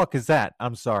 what the fuck is that?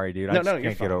 I'm sorry, dude. I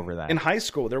can't get over that. In high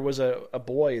school, there was a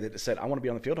boy that said, I want to be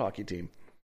on the field hockey team.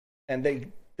 And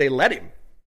they let him.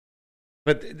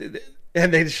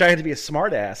 And they decided to be a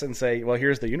smart ass and say, well,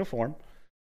 here's the uniform.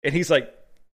 And he's like,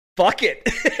 fuck it.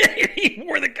 He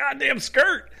wore the goddamn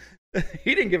skirt.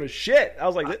 He didn't give a shit. I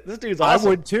was like, this dude's awesome. I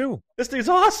would too. This dude's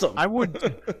awesome. I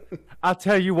would. I'll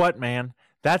tell you what, man.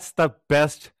 That's the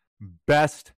best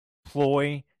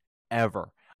ploy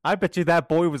ever. I bet you that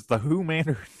boy was the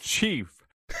Commander-in-Chief.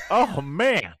 Oh,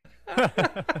 man.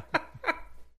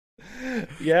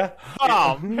 Yeah.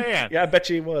 Oh, man. Yeah, I bet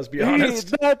you he was, be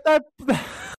honest.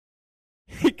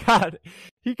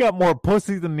 He got more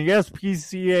pussy than the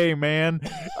SPCA, man.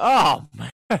 Oh, man.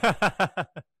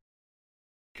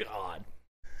 God.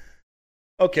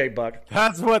 Okay, Buck.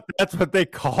 That's what they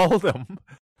called him.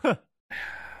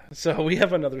 So we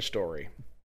have another story.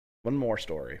 One more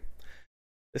story.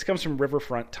 This comes from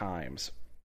Riverfront Times.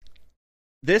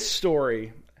 This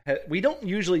story, we don't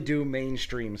usually do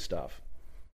mainstream stuff.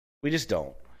 We just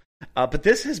don't. But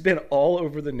this has been all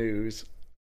over the news.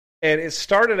 And it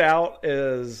started out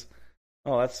as,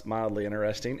 that's mildly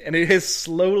interesting. And it has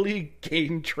slowly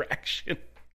gained traction.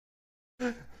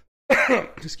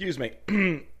 Excuse me.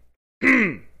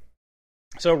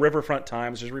 So Riverfront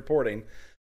Times is reporting,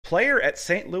 player at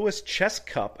St. Louis Chess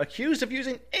Cup accused of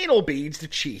using anal beads to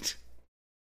cheat.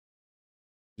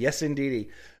 Yes, indeedy.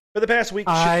 For the past week...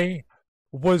 I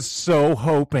was so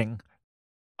hoping.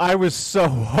 I was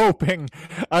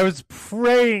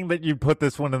praying that you'd put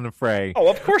this one in the fray. Oh,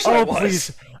 of course I was.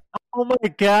 Please. Oh, my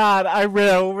God. I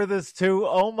read over this, too.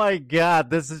 Oh, my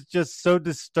God. This is just so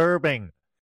disturbing.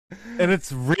 And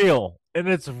it's real. It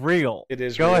is real.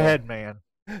 Go ahead, man.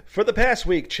 For the past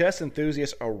week, chess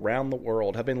enthusiasts around the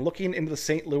world have been looking into the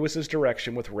St. Louis's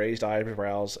direction with raised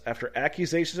eyebrows after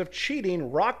accusations of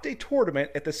cheating rocked a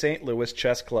tournament at the St. Louis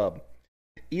Chess Club.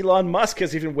 Elon Musk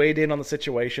has even weighed in on the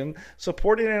situation,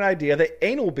 supporting an idea that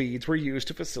anal beads were used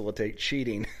to facilitate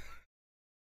cheating.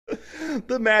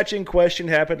 The match in question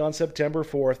happened on September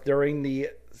 4th during the,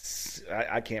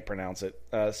 I can't pronounce it,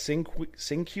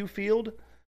 Sinquefield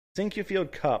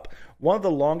Cup, one of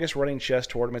the longest running chess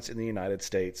tournaments in the United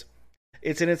States.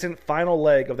 It's in its final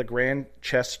leg of the Grand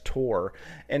Chess Tour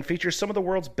and features some of the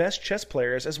world's best chess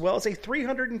players as well as a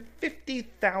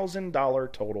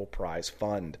 $350,000 total prize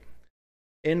fund.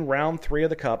 In round 3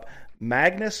 of the cup,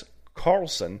 Magnus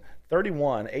Carlsen,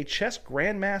 31, a chess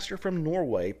grandmaster from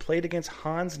Norway, played against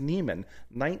Hans Niemann,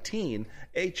 19,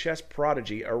 a chess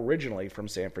prodigy originally from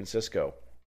San Francisco.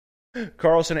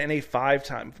 Carlsen is a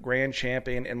 5-time grand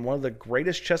champion and one of the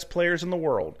greatest chess players in the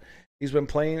world. He's been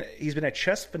a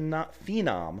chess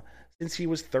phenom since he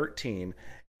was 13,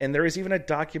 and there is even a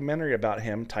documentary about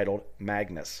him titled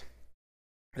Magnus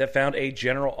that found a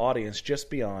general audience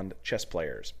just beyond chess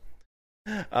players.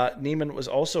 Niemann was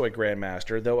also a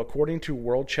grandmaster, though according to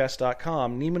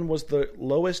worldchess.com, Niemann was the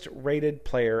lowest rated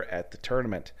player at the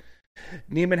tournament.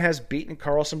 Niemann has beaten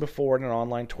Carlsen before in an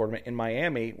online tournament in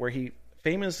Miami, where he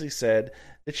famously said,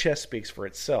 "The chess speaks for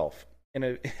itself,"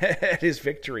 at his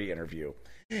victory interview.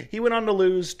 He went on to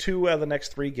lose 2 out of the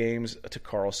next 3 games to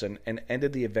Carlsen and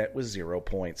ended the event with 0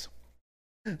 points.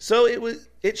 So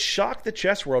it shocked the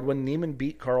chess world when Niemann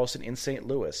beat Carlsen in St.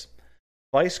 Louis.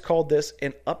 Vice called this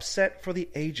an upset for the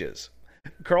ages.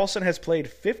 Carlsen has played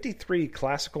 53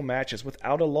 classical matches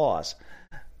without a loss.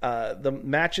 The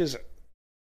matches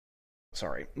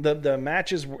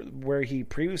where he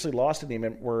previously lost to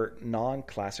Niemann were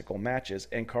non-classical matches,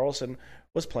 and Carlsen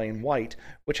was playing white,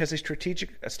 which has a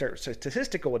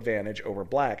statistical advantage over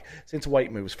black since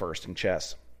white moves first in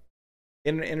chess.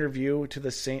 In an interview to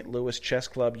the St. Louis Chess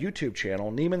Club YouTube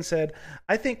channel, Niemann said,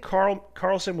 "I think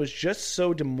Carlsen was just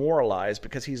so demoralized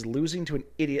because he's losing to an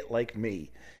idiot like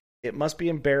me. It must be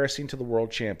embarrassing to the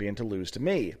world champion to lose to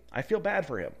me. I feel bad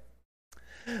for him."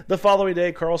 The following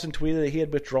day, Carlsen tweeted that he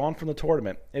had withdrawn from the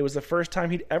tournament. It was the first time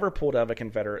he'd ever pulled out of a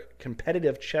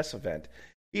competitive chess event.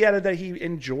 He added that he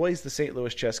enjoys the St.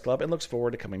 Louis Chess Club and looks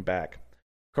forward to coming back.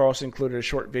 Carlsen included a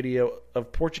short video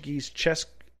of Portuguese chess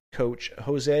coach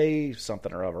Jose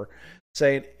something or other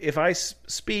saying, "If I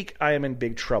speak, I am in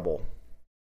big trouble."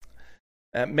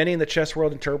 Many in the chess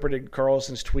world interpreted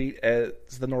Carlsen's tweet as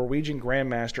the Norwegian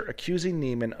grandmaster accusing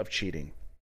Niemann of cheating.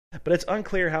 But it's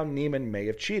unclear how Niemann may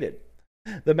have cheated.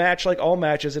 The match, like all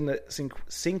matches in the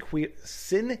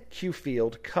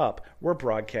Sinquefield Cup, were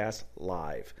broadcast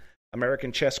live.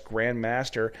 American chess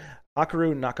grandmaster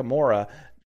Hikaru Nakamura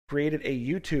created a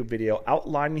YouTube video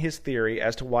outlining his theory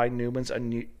as to why Niemann's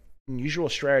unusual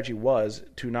strategy was,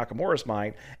 to Nakamura's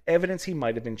mind, evidence he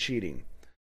might have been cheating.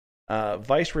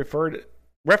 Vice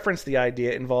referenced the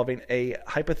idea involving a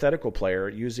hypothetical player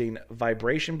using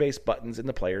vibration-based buttons in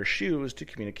the player's shoes to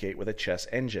communicate with a chess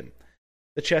engine.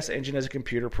 The chess engine is a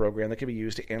computer program that can be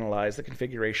used to analyze the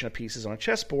configuration of pieces on a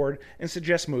chessboard and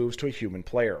suggest moves to a human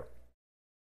player.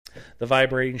 The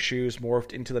vibrating shoes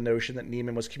morphed into the notion that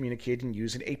Niemann was communicating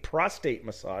using a prostate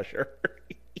massager.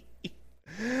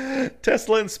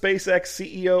 Tesla and SpaceX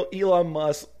CEO Elon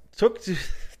Musk took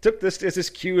this as his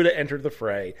cue to enter the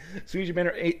fray. As soon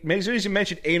as you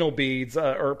mentioned anal beads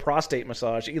or prostate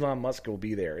massage, Elon Musk will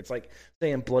be there. It's like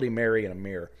saying Bloody Mary in a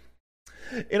mirror.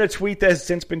 In a tweet that has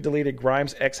since been deleted,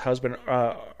 Grimes' ex-husband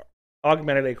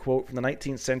augmented a quote from the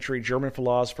 19th century German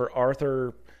philosopher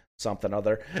Arthur something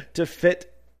other to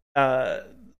fit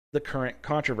the current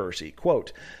controversy.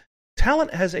 Quote,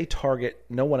 "Talent has a target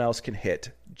no one else can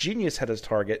hit. Genius has a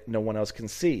target no one else can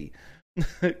see."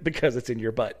 Because it's in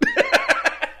your butt.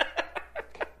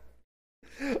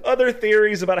 Other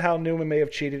theories about how Niemann may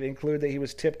have cheated include that he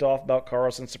was tipped off about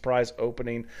Carlsen's surprise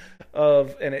opening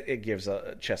and it gives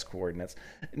chess coordinates.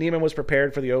 Niemann was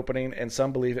prepared for the opening, and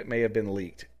some believe it may have been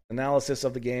leaked. Analysis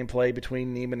of the gameplay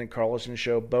between Niemann and Carlsen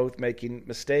show both making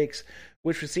mistakes,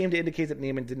 which would seem to indicate that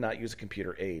Niemann did not use a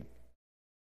computer aid.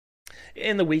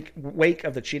 In the wake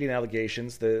of the cheating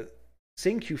allegations, the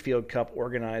Sinquefield Cup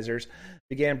organizers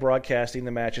began broadcasting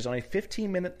the matches on a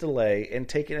 15-minute delay and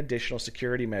taking additional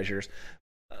security measures.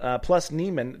 Plus,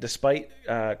 Niemann, despite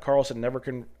Carlsen never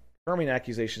confirming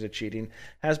accusations of cheating,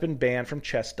 has been banned from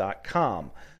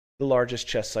chess.com, the largest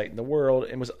chess site in the world,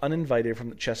 and was uninvited from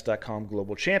the chess.com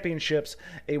Global Championships,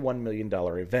 a $1 million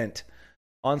event.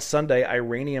 On Sunday,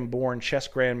 Iranian-born chess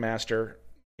grandmaster,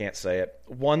 can't say it,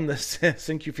 won the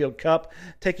Sinquefield Cup,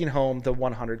 taking home the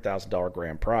 $100,000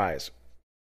 grand prize.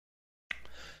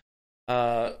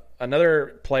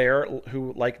 Another player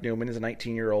who, like Niemann, is a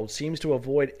 19-year-old, seems to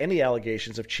avoid any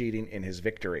allegations of cheating in his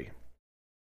victory.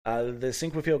 The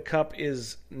Sinquefield Cup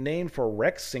is named for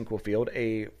Rex Sinquefield,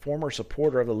 a former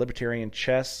supporter of the libertarian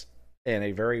chess and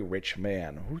a very rich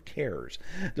man. Who cares?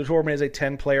 The tournament is a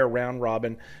 10-player round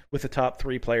robin with the top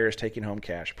 3 players taking home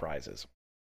cash prizes.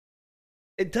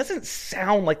 It doesn't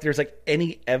sound like there's like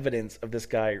any evidence of this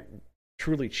guy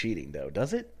truly cheating, though,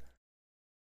 does it?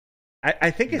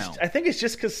 I think it's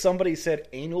just because somebody said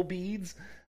anal beads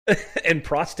and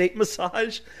prostate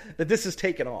massage that this is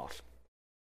taken off.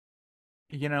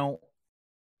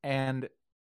 And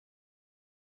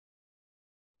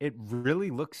it really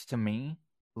looks to me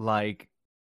like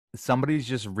somebody's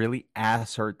just really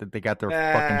ass hurt that they got their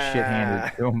fucking shit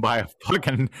handed to them by a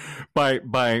fucking by a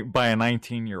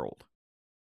 19-year-old.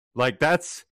 Like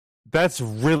that's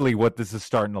really what this is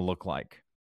starting to look like.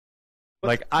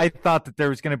 Like I thought that there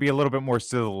was going to be a little bit more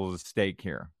civil at stake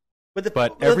here. But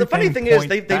the funny thing is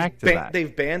they've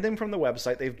banned him from the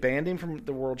website. They've banned him from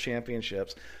the World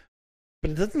Championships.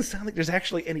 But it doesn't sound like there's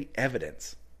actually any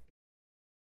evidence.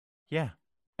 Yeah.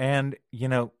 And,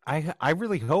 I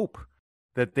really hope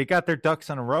that they got their ducks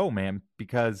in a row, man,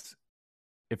 because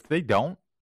if they don't,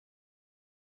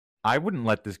 I wouldn't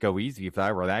let this go easy if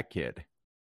I were that kid.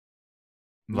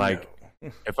 Like,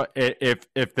 no.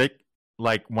 if they,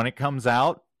 like, when it comes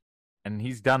out and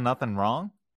he's done nothing wrong,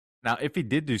 now, if he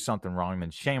did do something wrong,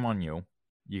 then shame on you.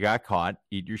 You got caught.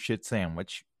 Eat your shit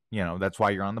sandwich. That's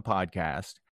why you're on the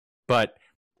podcast. But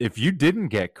if you didn't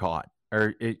get caught,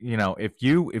 or if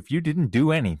you didn't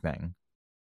do anything,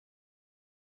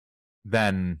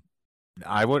 then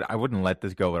I wouldn't let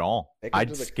this go at all.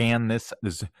 I'd scan this.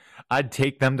 I'd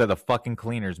take them to the fucking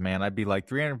cleaners, man. I'd be like,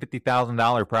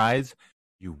 $350,000 prize.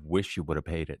 You wish you would have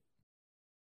paid it.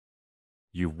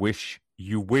 You wish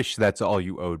that's all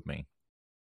you owed me.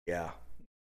 Yeah.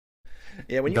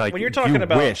 Yeah, when you're talking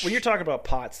about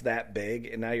pots that big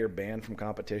and now you're banned from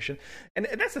competition, and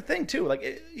that's the thing too.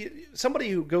 Like somebody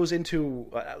who goes into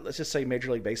let's just say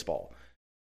Major League Baseball,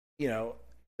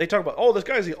 they talk about, oh, this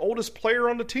guy's the oldest player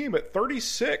on the team at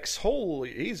 36.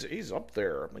 Holy, he's up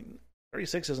there. I mean,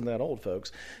 36 isn't that old,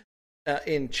 folks.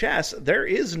 In chess, there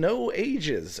is no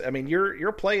ages. I mean,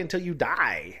 you're playing until you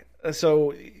die.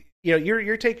 So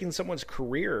you're taking someone's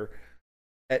career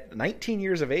at 19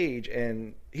 years of age,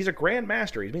 and he's a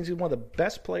grandmaster. He means he's one of the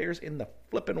best players in the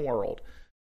flipping world.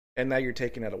 And now you're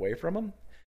taking that away from him?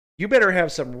 You better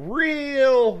have some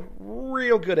real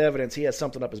good evidence he has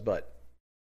something up his butt.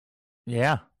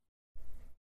 Yeah.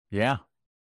 Yeah.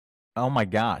 Oh my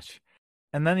gosh.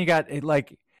 And then you got,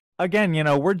 like, again,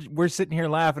 we're sitting here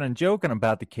laughing and joking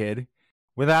about the kid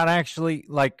without actually,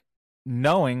 like,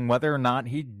 knowing whether or not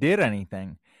he did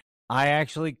anything. I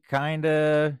actually kind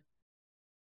of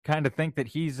think that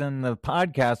he's in the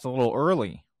podcast a little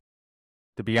early,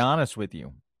 to be honest with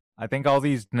you. I think all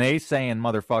these naysaying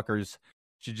motherfuckers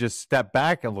should just step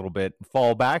back a little bit,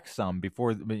 fall back some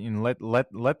before, let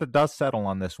the dust settle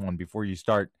on this one before you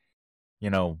start,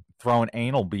 throwing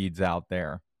anal beads out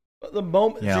there. The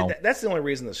moment that's the only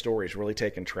reason the story's really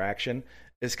taking traction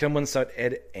is someone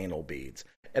said anal beads,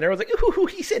 and everyone's like, "Ooh,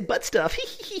 he said butt stuff."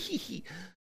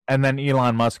 And then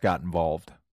Elon Musk got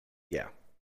involved. Yeah,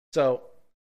 so.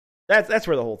 That's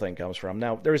where the whole thing comes from.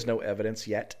 Now, there is no evidence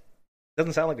yet.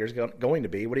 Doesn't sound like there's going to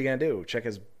be. What are you going to do? Check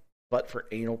his butt for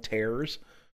anal tears?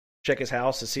 Check his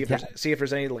house to see if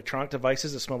there's any electronic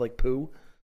devices that smell like poo?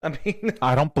 I mean,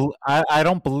 I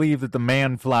don't believe that the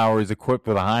man flower is equipped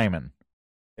with a hymen.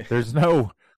 There's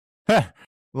no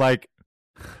like.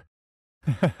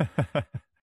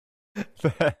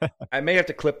 I may have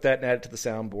to clip that and add it to the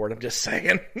soundboard. I'm just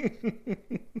saying.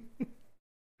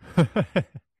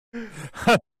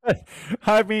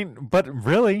 I mean, but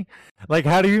really, like,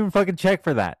 how do you even fucking check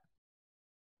for that?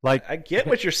 Like, I get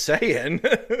what you're saying.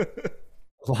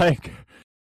 Like,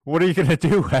 what are you gonna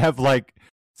do? Have like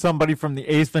somebody from the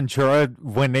Ace Ventura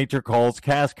When Nature Calls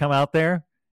cast come out there?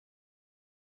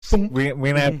 We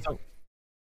gonna have some,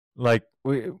 like,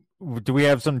 do we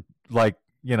have some, like,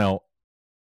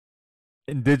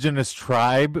 indigenous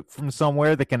tribe from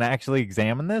somewhere that can actually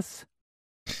examine this?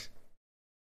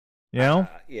 Yeah.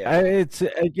 It's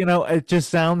it just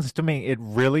sounds to me. It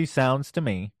really sounds to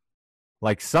me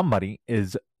like somebody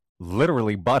is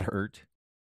literally butthurt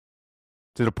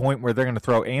to the point where they're going to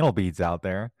throw anal beads out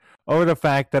there over the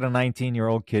fact that a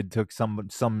 19-year-old kid took some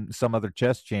other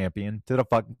chess champion to the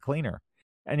fucking cleaner.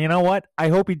 And you know what? I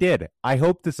hope he did. I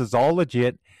hope this is all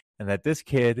legit and that this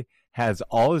kid has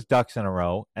all his ducks in a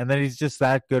row and that he's just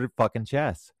that good at fucking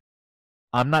chess.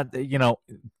 I'm not,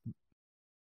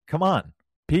 come on.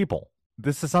 People,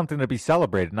 this is something to be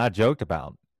celebrated, not joked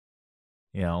about.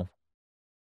 I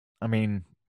mean,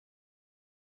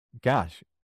 gosh,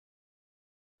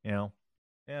 yeah.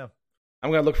 I'm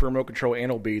going to look for remote control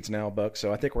anal beads now, Buck,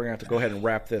 so I think we're going to have to go ahead and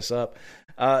wrap this up.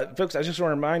 Folks, I just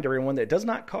want to remind everyone that it does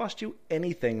not cost you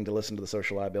anything to listen to the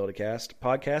Social Liability Cast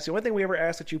podcast. The only thing we ever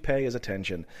ask that you pay is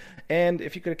attention. And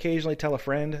if you could occasionally tell a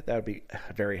friend, that would be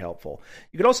very helpful.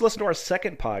 You could also listen to our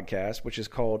second podcast, which is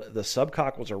called The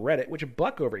Subcockles of Reddit, which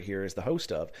Buck over here is the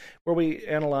host of, where we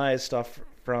analyze stuff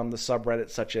from the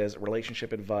subreddit such as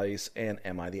relationship advice and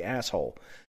Am I the Asshole?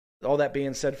 All that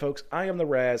being said, folks, I am the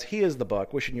Raz, he is the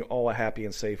Buck, wishing you all a happy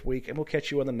and safe week, and we'll catch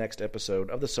you on the next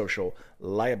episode of the Social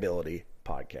Liability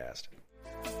Podcast.